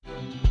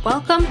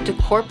Welcome to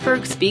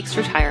Kortberg Speaks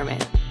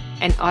Retirement,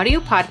 an audio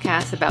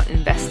podcast about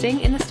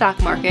investing in the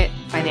stock market,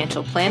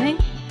 financial planning,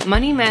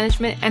 money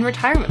management, and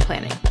retirement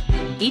planning.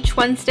 Each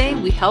Wednesday,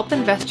 we help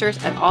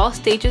investors at all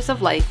stages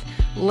of life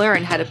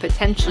learn how to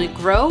potentially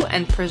grow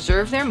and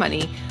preserve their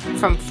money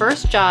from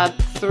first job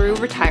through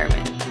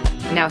retirement.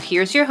 Now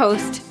here's your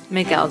host,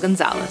 Miguel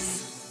Gonzalez.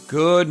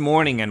 Good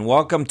morning and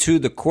welcome to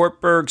the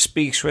Kortberg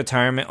Speaks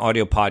Retirement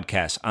audio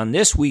podcast. On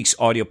this week's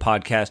audio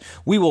podcast,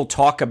 we will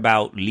talk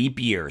about leap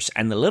years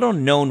and the little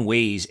known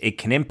ways it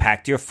can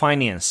impact your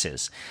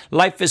finances.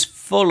 Life is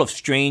full of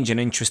strange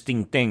and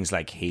interesting things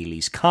like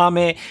Halley's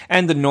Comet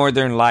and the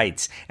Northern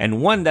Lights,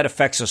 and one that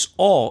affects us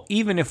all,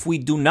 even if we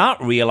do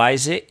not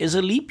realize it, is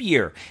a leap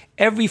year.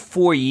 Every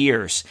 4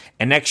 years,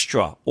 an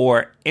extra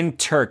or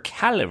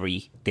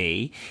intercalary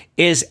day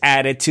is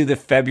added to the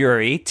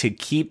February to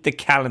keep the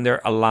calendar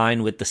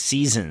aligned with the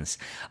seasons.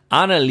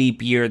 On a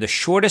leap year, the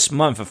shortest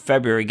month of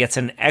February gets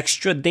an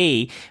extra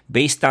day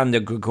based on the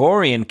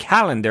Gregorian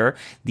calendar,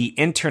 the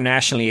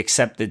internationally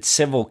accepted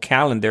civil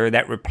calendar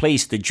that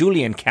replaced the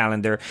Julian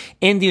calendar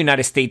in the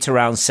United States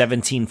around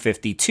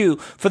 1752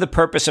 for the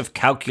purpose of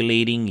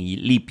calculating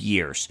leap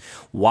years.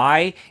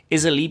 Why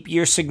is a leap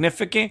year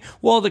significant?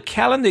 Well, the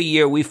calendar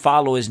year we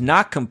follow is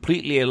not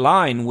completely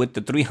aligned with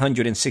the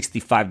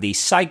 365-day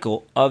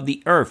cycle of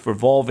the Earth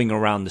revolving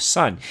around the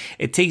sun.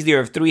 It takes the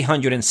Earth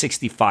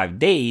 365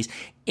 days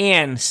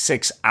and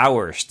 6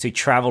 hours to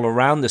travel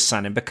around the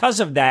sun. And because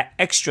of that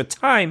extra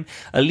time,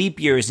 a leap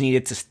year is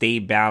needed to stay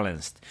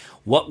balanced.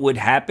 What would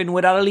happen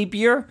without a leap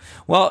year?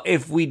 Well,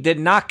 if we did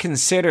not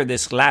consider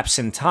this lapse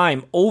in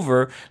time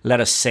over, let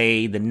us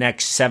say, the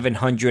next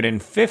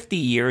 750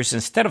 years,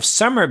 instead of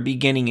summer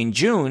beginning in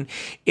June,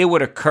 it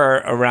would occur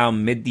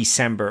around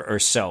mid-December or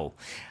so.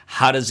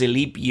 How does a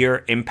leap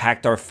year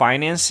impact our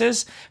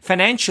finances?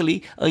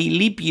 Financially, a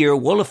leap year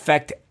will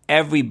affect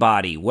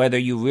everybody, whether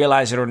you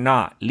realize it or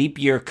not. Leap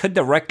year could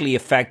directly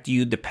affect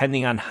you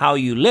depending on how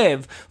you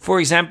live. For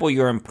example,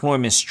 your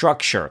employment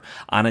structure.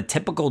 On a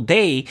typical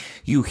day,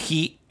 you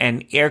heat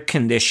and air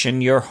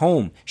condition your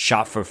home,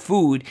 shop for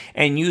food,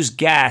 and use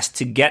gas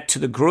to get to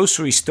the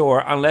grocery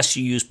store unless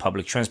you use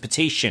public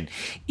transportation.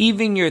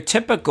 Even your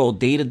typical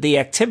day-to-day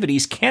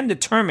activities can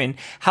determine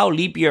how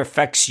leap year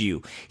affects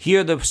you.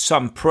 Here are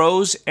some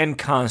pros and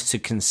cons to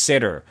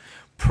consider.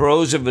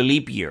 Pros of a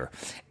leap year.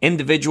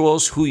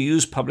 Individuals who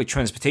use public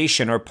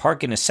transportation or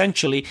parking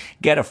essentially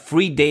get a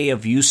free day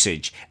of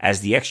usage, as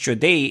the extra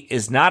day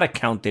is not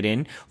accounted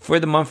in for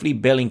the monthly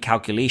billing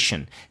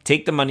calculation.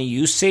 Take the money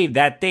you saved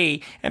that day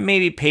and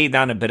maybe pay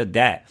down a bit of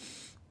debt.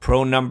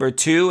 Pro number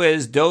 2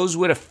 is those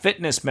with a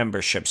fitness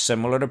membership,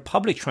 similar to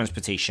public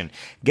transportation,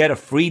 get a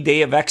free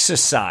day of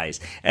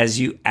exercise, as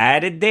you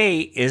added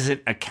day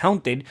isn't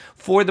accounted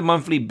for the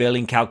monthly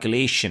billing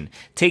calculation.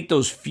 Take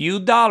those few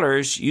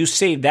dollars you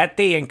saved that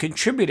day and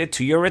contribute it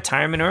to your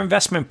retirement or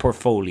investment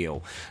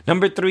portfolio.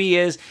 Number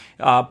 3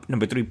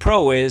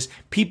 pro is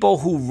people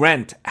who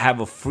rent have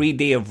a free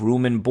day of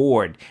room and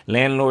board.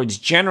 Landlords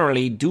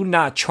generally do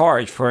not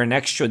charge for an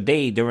extra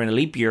day during a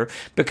leap year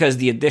because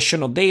the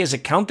additional day is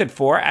accounted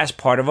for as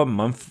part of a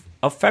month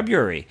of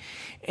February.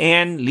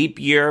 And leap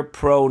year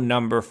pro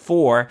number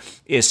 4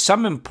 is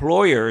some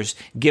employers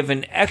give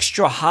an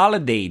extra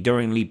holiday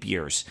during leap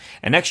years.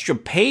 An extra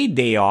paid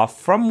day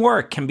off from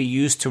work can be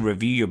used to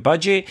review your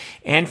budget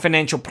and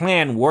financial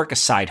plan, work a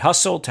side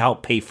hustle to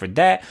help pay for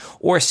debt,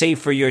 or save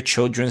for your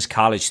children's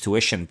college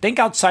tuition. Think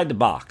outside the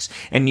box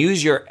and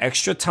use your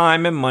extra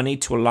time and money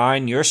to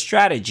align your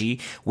strategy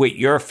with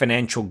your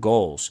financial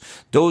goals.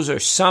 Those are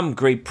some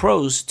great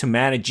pros to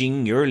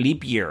managing your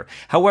leap year.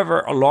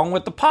 However, along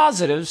with the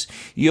positives,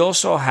 you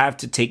also have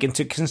to take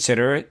into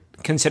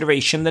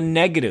consideration the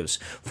negatives.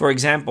 For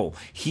example,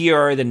 here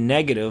are the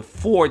negative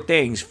 4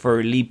 things for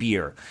a leap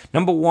year.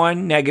 Number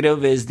 1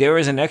 negative is there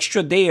is an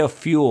extra day of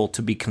fuel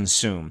to be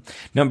consumed.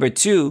 Number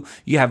 2,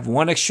 you have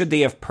 1 extra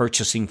day of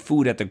purchasing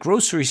food at the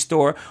grocery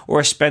store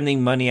or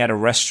spending money at a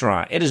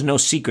restaurant. It is no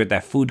secret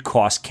that food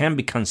costs can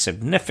become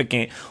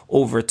significant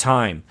over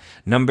time.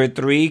 Number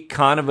 3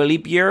 con of a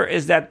leap year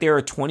is that there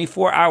are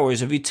 24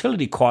 hours of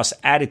utility costs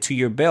added to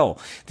your bill.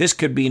 This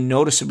could be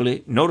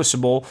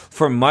noticeable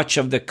for much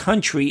of the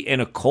country in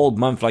a cold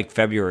month like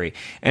February.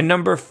 And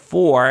number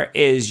 4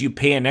 is you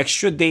pay an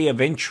extra day of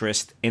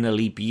interest in a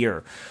leap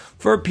year.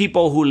 For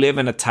people who live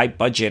in a tight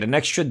budget, an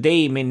extra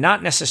day may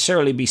not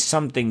necessarily be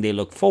something they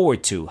look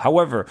forward to.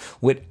 However,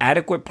 with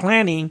adequate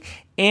planning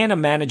and a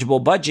manageable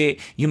budget,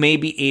 you may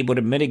be able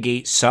to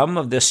mitigate some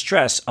of the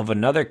stress of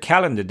another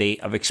calendar day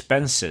of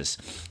expenses.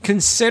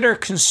 Consider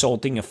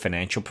consulting a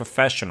financial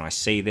professional. I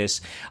say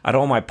this at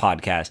all my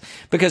podcasts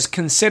because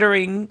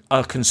considering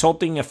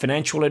consulting a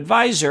financial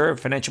advisor, a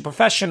financial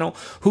professional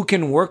who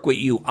can work with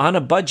you on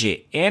a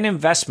budget and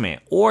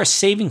investment or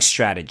saving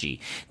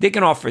strategy. They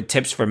can offer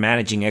tips for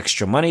managing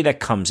extra money that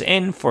comes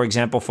in, for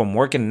example, from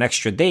working an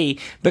extra day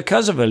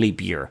because of a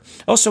leap year.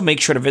 Also, make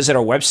sure to visit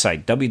our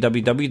website,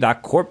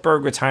 www.kortberg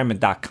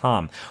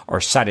CourtbergRetirement.com.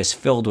 Our site is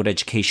filled with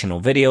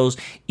educational videos,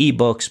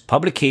 ebooks,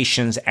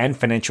 publications, and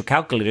financial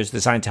calculators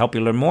designed to help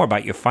you learn more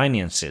about your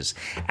finances.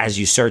 As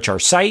you search our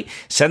site,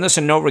 send us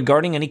a note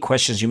regarding any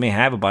questions you may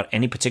have about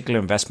any particular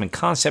investment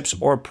concepts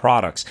or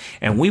products,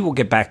 and we will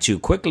get back to you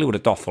quickly with a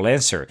thoughtful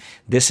answer.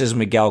 This is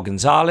Miguel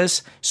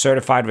Gonzalez,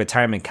 Certified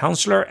Retirement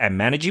Counselor and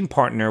Managing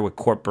Partner with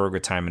Courtberg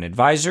Retirement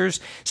Advisors,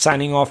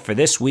 signing off for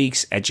this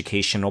week's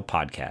educational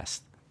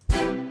podcast.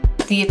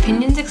 The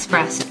opinions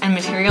expressed and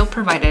material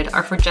provided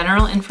are for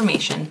general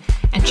information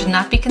and should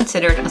not be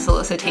considered a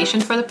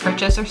solicitation for the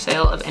purchase or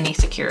sale of any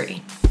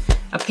security.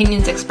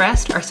 Opinions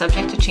expressed are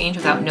subject to change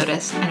without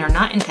notice and are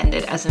not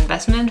intended as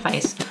investment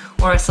advice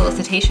or a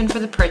solicitation for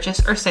the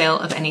purchase or sale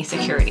of any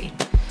security.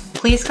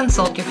 Please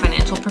consult your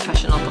financial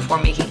professional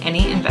before making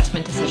any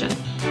investment decision.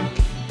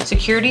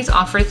 Securities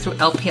offered through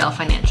LPL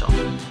Financial.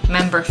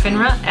 Member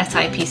FINRA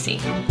SIPC.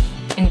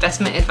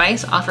 Investment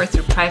advice offered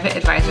through Private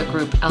Advisor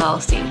Group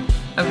LLC,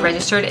 a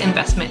registered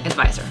investment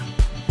advisor.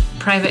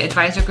 Private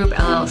Advisor Group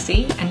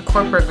LLC and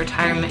Courtberg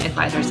Retirement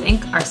Advisors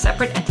Inc. are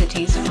separate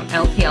entities from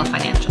LPL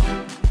Financial.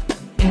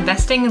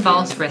 Investing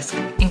involves risk,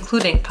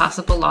 including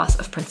possible loss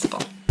of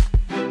principal.